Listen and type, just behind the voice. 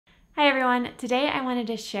Hi everyone, today I wanted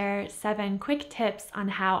to share 7 quick tips on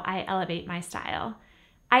how I elevate my style.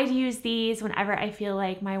 I use these whenever I feel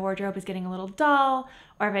like my wardrobe is getting a little dull,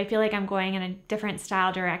 or if I feel like I'm going in a different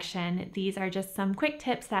style direction. These are just some quick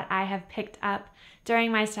tips that I have picked up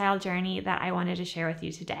during my style journey that I wanted to share with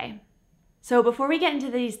you today. So before we get into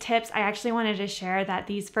these tips, I actually wanted to share that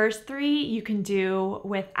these first 3 you can do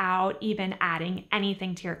without even adding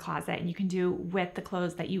anything to your closet, and you can do with the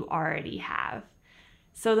clothes that you already have.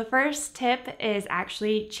 So the first tip is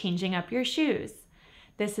actually changing up your shoes.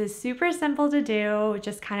 This is super simple to do,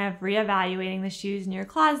 just kind of reevaluating the shoes in your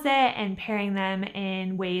closet and pairing them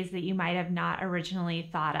in ways that you might have not originally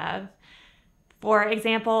thought of. For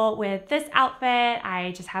example, with this outfit,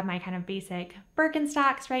 I just have my kind of basic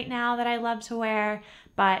Birkenstocks right now that I love to wear,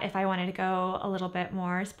 but if I wanted to go a little bit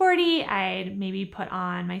more sporty, I'd maybe put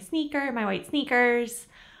on my white sneakers.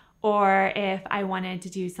 Or if I wanted to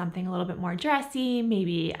do something a little bit more dressy,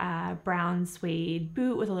 maybe a brown suede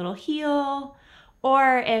boot with a little heel.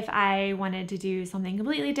 Or if I wanted to do something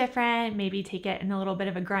completely different, maybe take it in a little bit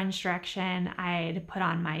of a grunge direction, I'd put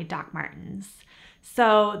on my Doc Martens.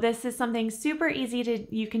 So this is something super easy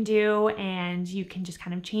you can do, and you can just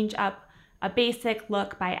kind of change up a basic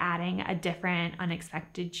look by adding a different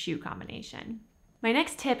unexpected shoe combination. My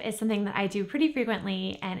next tip is something that I do pretty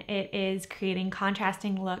frequently, and it is creating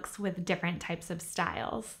contrasting looks with different types of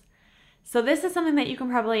styles. So this is something that you can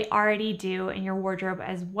probably already do in your wardrobe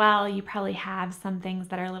as well. You probably have some things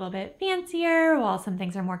that are a little bit fancier while some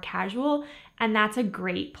things are more casual, and that's a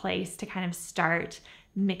great place to kind of start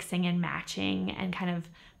mixing and matching and kind of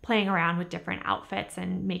playing around with different outfits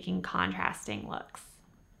and making contrasting looks.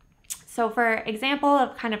 So for example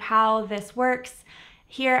of kind of how this works,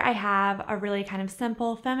 here I have a really kind of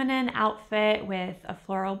simple feminine outfit with a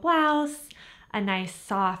floral blouse, a nice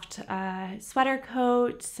soft sweater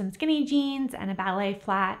coat, some skinny jeans, and a ballet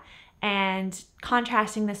flat. And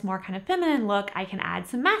contrasting this more kind of feminine look, I can add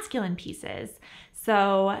some masculine pieces.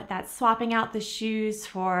 So that's swapping out the shoes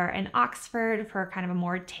for an Oxford for kind of a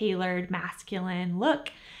more tailored masculine look,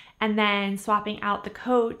 and then swapping out the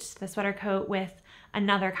coat, the sweater coat, with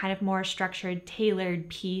another kind of more structured, tailored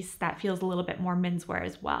piece that feels a little bit more menswear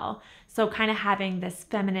as well. So kind of having this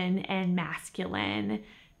feminine and masculine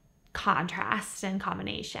contrast and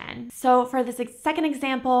combination. So for this second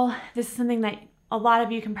example, this is something that a lot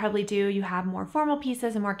of you can probably do. You have more formal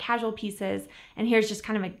pieces and more casual pieces, and here's just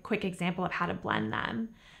kind of a quick example of how to blend them.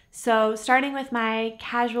 So starting with my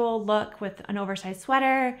casual look with an oversized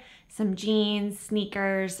sweater, some jeans,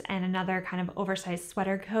 sneakers, and another kind of oversized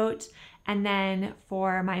sweater coat. And then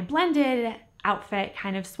for my blended outfit,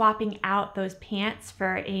 kind of swapping out those pants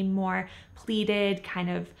for a more pleated kind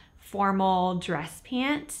of formal dress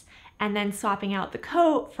pant. And then swapping out the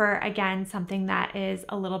coat for, again, something that is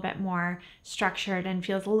a little bit more structured and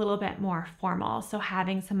feels a little bit more formal. So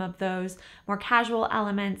having some of those more casual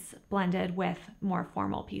elements blended with more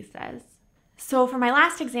formal pieces. So for my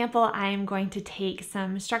last example, I'm going to take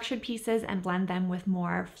some structured pieces and blend them with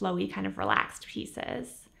more flowy, kind of relaxed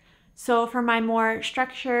pieces. So for my more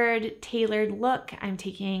structured, tailored look, I'm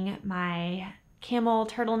taking my Camel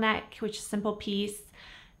turtleneck, which is a simple piece,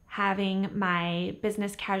 having my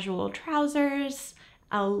business casual trousers,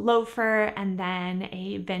 a loafer, and then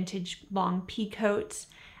a vintage long peacoat.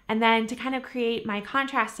 And then to kind of create my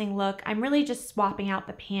contrasting look, I'm really just swapping out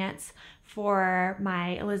the pants for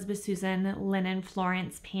my Elizabeth Susan linen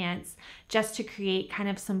Florence pants, just to create kind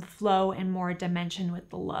of some flow and more dimension with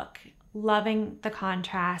the look. Loving the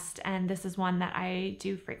contrast, and this is one that I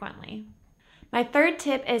do frequently. My third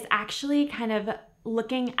tip is actually kind of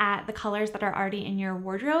looking at the colors that are already in your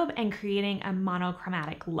wardrobe and creating a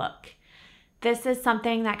monochromatic look. This is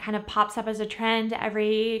something that kind of pops up as a trend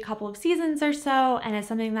every couple of seasons or so, and it's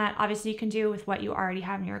something that obviously you can do with what you already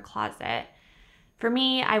have in your closet. For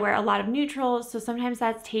me, I wear a lot of neutrals, so sometimes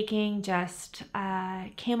that's taking just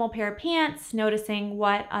a camel pair of pants, noticing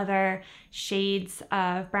what other shades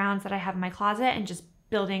of browns that I have in my closet, and just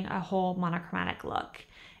building a whole monochromatic look.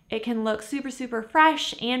 It can look super, super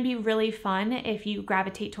fresh and be really fun if you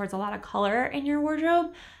gravitate towards a lot of color in your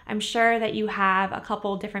wardrobe. I'm sure that you have a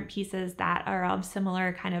couple different pieces that are of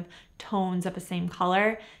similar kind of tones of the same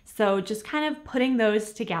color. So just kind of putting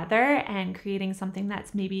those together and creating something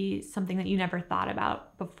that's maybe something that you never thought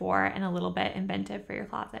about before and a little bit inventive for your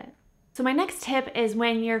closet. So my next tip is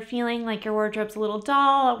when you're feeling like your wardrobe's a little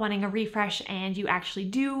dull, wanting a refresh, and you actually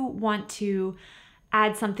do want to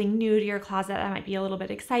add something new to your closet that might be a little bit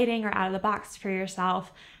exciting or out of the box for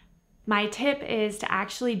yourself. My tip is to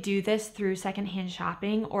actually do this through secondhand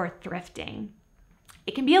shopping or thrifting.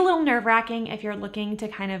 It can be a little nerve-wracking if you're looking to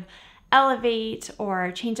kind of elevate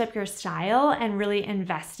or change up your style and really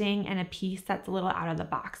investing in a piece that's a little out of the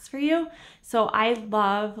box for you. So I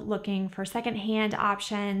love looking for secondhand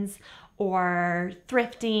options or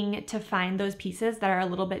thrifting to find those pieces that are a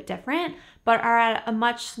little bit different, but are at a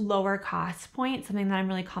much lower cost point, something that I'm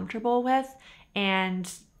really comfortable with.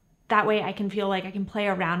 And that way I can feel like I can play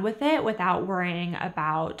around with it without worrying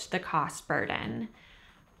about the cost burden.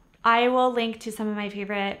 I will link to some of my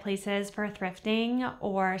favorite places for thrifting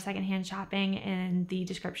or secondhand shopping in the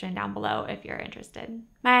description down below if you're interested.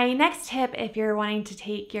 My next tip, if you're wanting to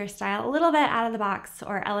take your style a little bit out of the box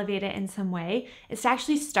or elevate it in some way, is to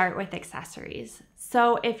actually start with accessories.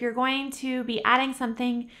 So if you're going to be adding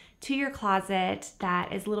something to your closet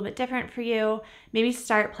that is a little bit different for you, maybe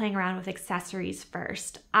start playing around with accessories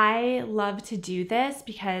first. I love to do this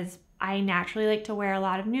because I naturally like to wear a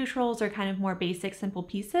lot of neutrals or kind of more basic, simple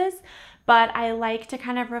pieces, but I like to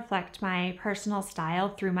kind of reflect my personal style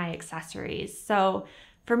through my accessories. So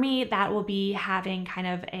for me, that will be having kind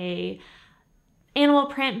of a animal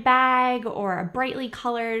print bag or a brightly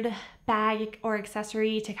colored bag or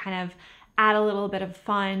accessory to kind of add a little bit of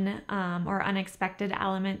fun or unexpected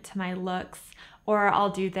element to my looks. Or I'll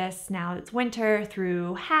do this now it's winter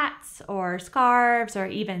through hats or scarves or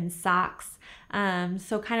even socks.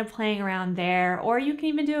 So kind of playing around there, or you can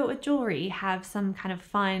even do it with jewelry. Have some kind of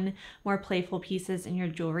fun, more playful pieces in your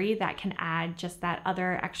jewelry that can add just that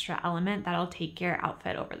other extra element that'll take your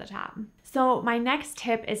outfit over the top. So my next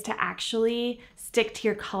tip is to actually stick to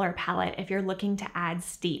your color palette if you're looking to add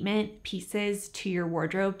statement pieces to your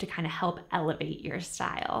wardrobe to kind of help elevate your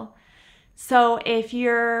style. So if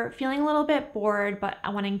you're feeling a little bit bored but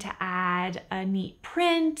wanting to add a neat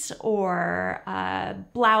print or a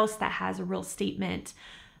blouse that has a real statement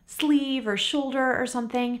sleeve or shoulder or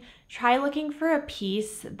something, try looking for a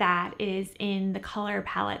piece that is in the color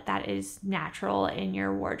palette that is natural in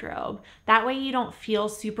your wardrobe. That way you don't feel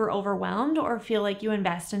super overwhelmed or feel like you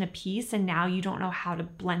invest in a piece and now you don't know how to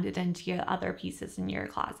blend it into your other pieces in your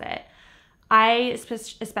closet. I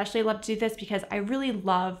especially love to do this because I really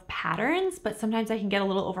love patterns, but sometimes I can get a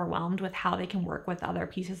little overwhelmed with how they can work with other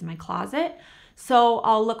pieces in my closet. So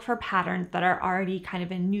I'll look for patterns that are already kind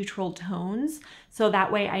of in neutral tones, so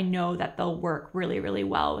that way I know that they'll work really, really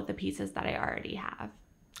well with the pieces that I already have.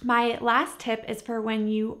 My last tip is for when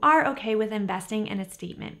you are okay with investing in a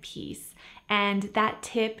statement piece. And that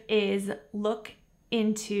tip is look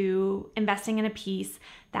into investing in a piece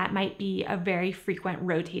that might be a very frequent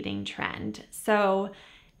rotating trend. So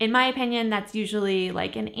in my opinion, that's usually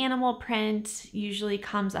like an animal print, usually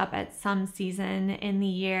comes up at some season in the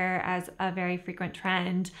year as a very frequent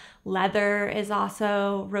trend. Leather is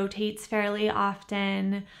also rotates fairly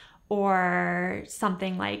often, or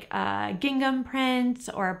something like a gingham print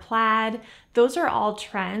or a plaid. Those are all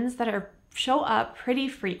trends that show up pretty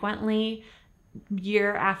frequently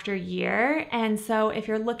year after year. And so if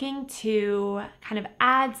you're looking to kind of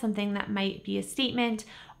add something that might be a statement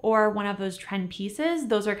or one of those trend pieces,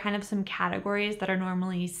 those are kind of some categories that are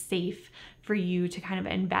normally safe for you to kind of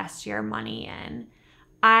invest your money in.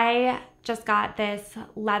 I just got this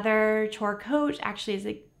leather chore coat actually as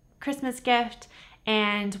a Christmas gift,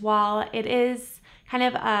 and while it is kind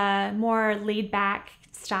of a more laid back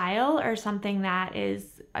style or something that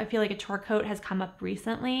is, I feel like a chore coat has come up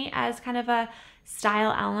recently as kind of a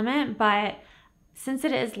style element, but since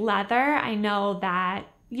it is leather, I know that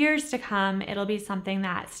years to come, it'll be something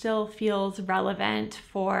that still feels relevant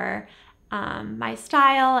for my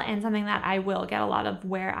style and something that I will get a lot of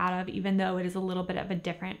wear out of, even though it is a little bit of a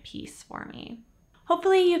different piece for me.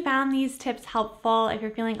 Hopefully you found these tips helpful if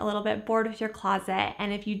you're feeling a little bit bored with your closet,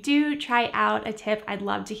 and if you do try out a tip, I'd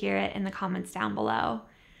love to hear it in the comments down below.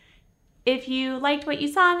 If you liked what you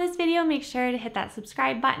saw in this video, make sure to hit that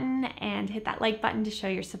subscribe button and hit that like button to show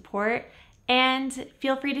your support. And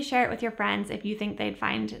feel free to share it with your friends if you think they'd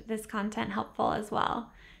find this content helpful as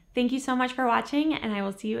well. Thank you so much for watching, and I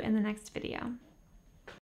will see you in the next video.